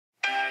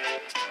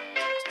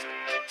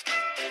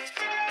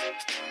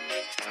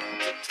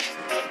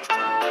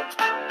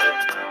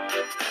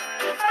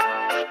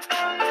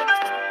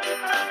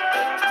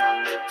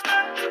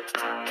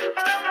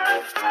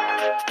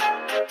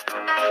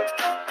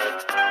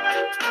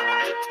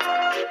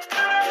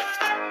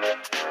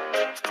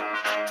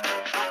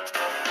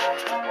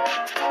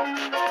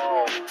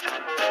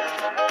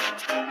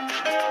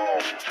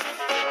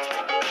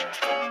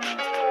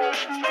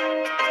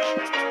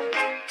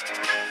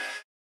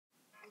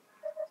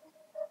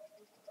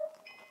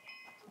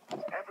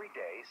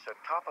Sir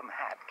Topham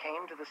Hatt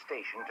came to the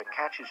station to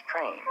catch his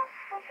train.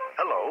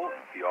 "Hello,"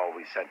 he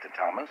always said to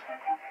Thomas.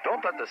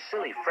 "Don't let the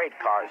silly freight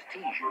cars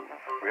tease you.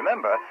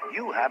 Remember,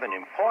 you have an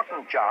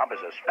important job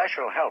as a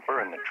special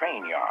helper in the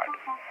train yard."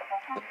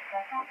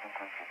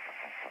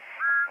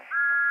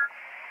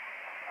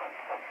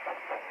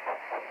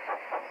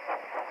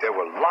 There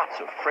were lots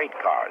of freight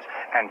cars,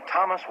 and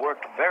Thomas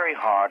worked very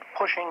hard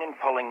pushing and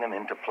pulling them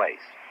into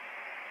place.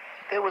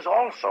 There was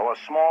also a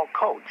small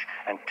coach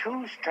and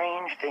two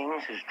strange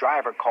things his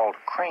driver called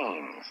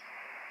cranes.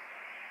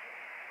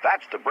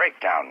 "That's the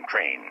breakdown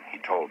train," he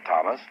told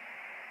Thomas.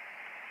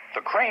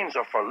 "The cranes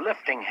are for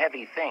lifting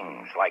heavy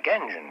things like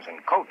engines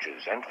and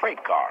coaches and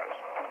freight cars."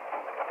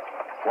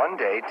 One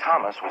day,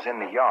 Thomas was in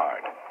the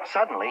yard.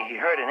 Suddenly, he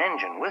heard an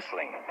engine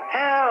whistling.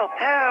 "Help!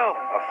 Help!"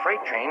 A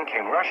freight train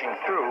came rushing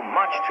through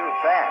much too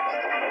fast.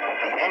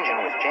 The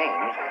engine was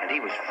James, and he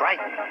was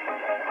frightened.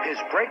 His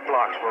brake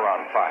blocks were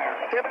on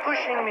fire. "They're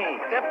pushing me!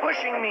 They're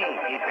pushing me!"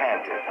 he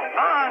panted.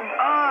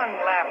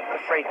 On!" laughed the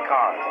freight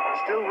cars,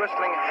 still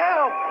whistling,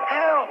 "Help!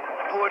 Help!"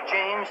 Poor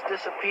James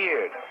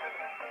disappeared.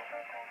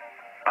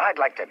 "I'd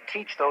like to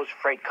teach those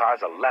freight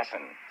cars a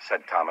lesson,"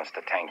 said Thomas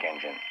the tank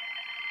engine.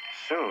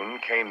 Soon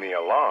came the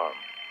alarm.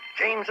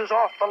 "James is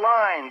off the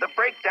line! The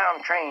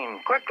breakdown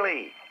train!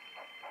 Quickly!"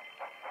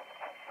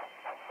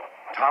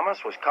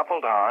 Thomas was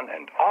coupled on,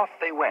 and off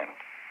they went.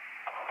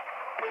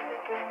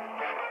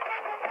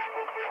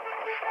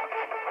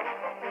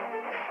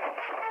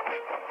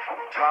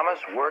 Thomas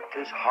worked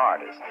his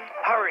hardest.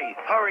 "Hurry,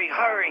 hurry,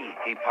 hurry,"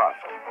 he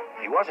puffed.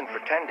 He wasn't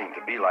pretending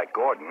to be like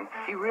Gordon.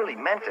 He really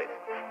meant it.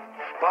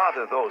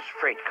 "Bother those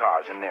freight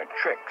cars and their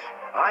tricks.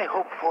 I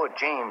hope poor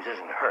James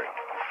isn't hurt."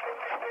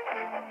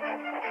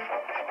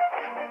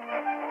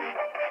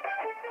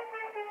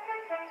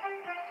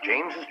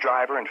 James's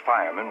driver and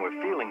firemen were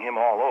feeling him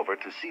all over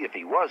to see if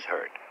he was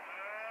hurt.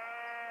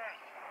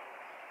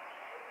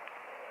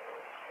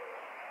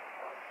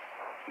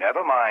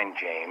 "Never mind,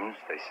 James,"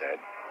 they said.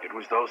 "It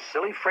was those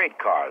silly freight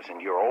cars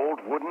and your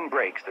old wooden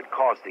brakes that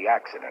caused the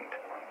accident."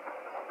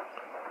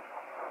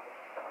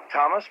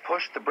 Thomas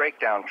pushed the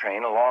breakdown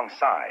train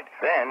alongside.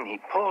 Then he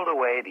pulled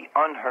away the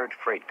unhurt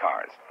freight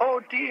cars. "Oh,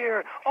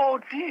 dear! Oh,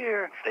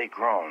 dear!" they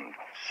groaned.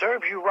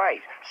 "Serves you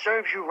right!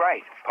 Serves you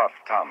right!"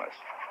 puffed Thomas.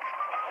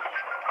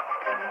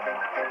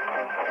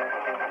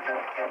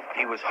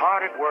 He was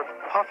hard at work,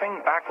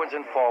 puffing backwards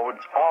and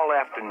forwards all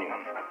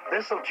afternoon.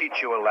 "This'll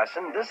teach you a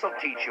lesson, this'll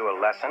teach you a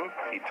lesson,"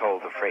 he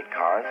told the freight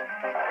cars.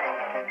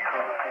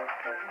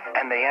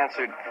 And they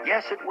answered,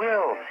 "Yes, it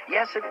will,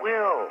 yes, it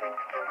will."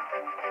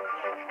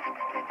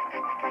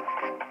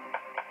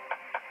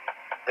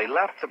 They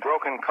left the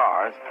broken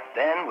cars.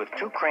 Then, with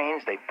two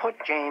cranes, they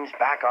put James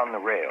back on the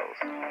rails.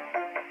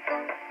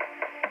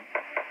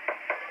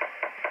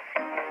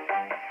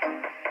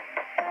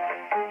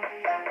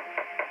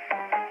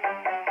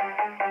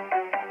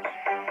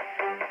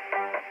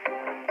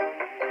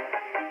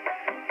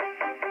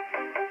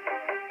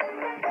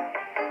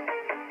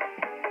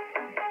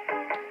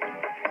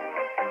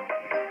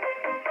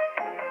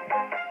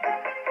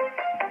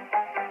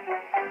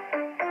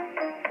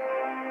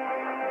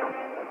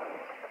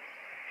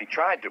 He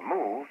tried to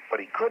move, but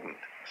he couldn't,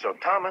 so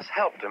Thomas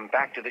helped him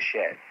back to the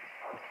shed.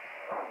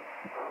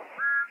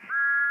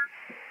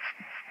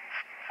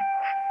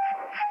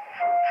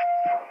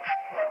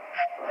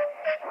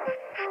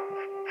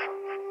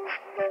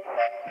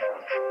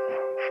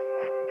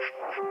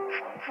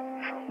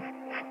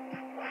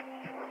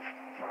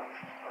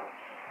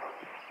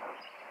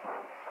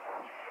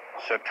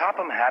 Sir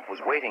Topham Hatt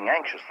was waiting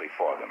anxiously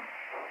for them.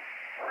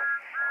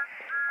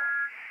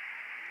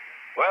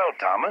 "Well,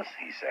 Thomas,"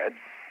 he said,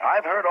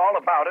 "I've heard all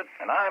about it,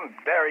 and I'm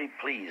very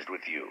pleased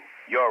with you.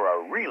 You're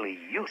a really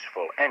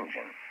useful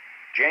engine.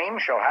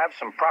 James shall have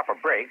some proper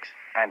brakes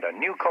and a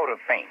new coat of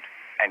paint,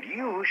 and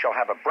you shall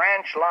have a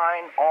branch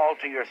line all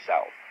to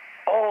yourself."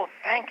 "Oh,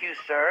 thank you,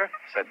 sir,"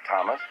 said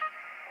Thomas.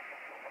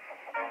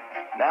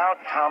 Now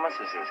Thomas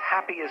is as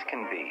happy as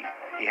can be.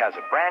 He has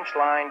a branch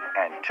line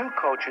and two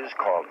coaches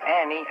called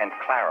Annie and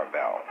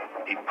Clarabelle.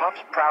 He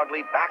puffs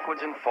proudly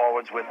backwards and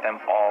forwards with them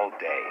all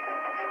day.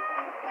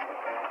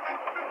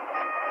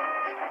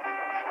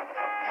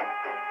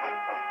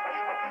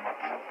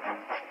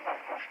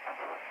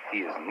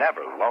 He is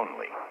never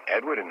lonely.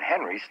 Edward and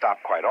Henry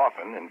stop quite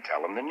often and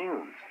tell him the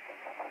news.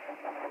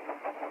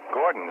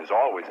 Gordon is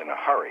always in a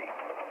hurry,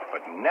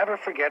 but never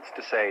forgets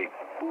to say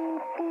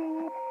boop,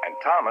 boop, and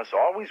Thomas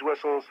always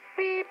whistles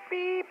beep,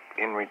 beep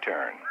in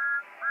return.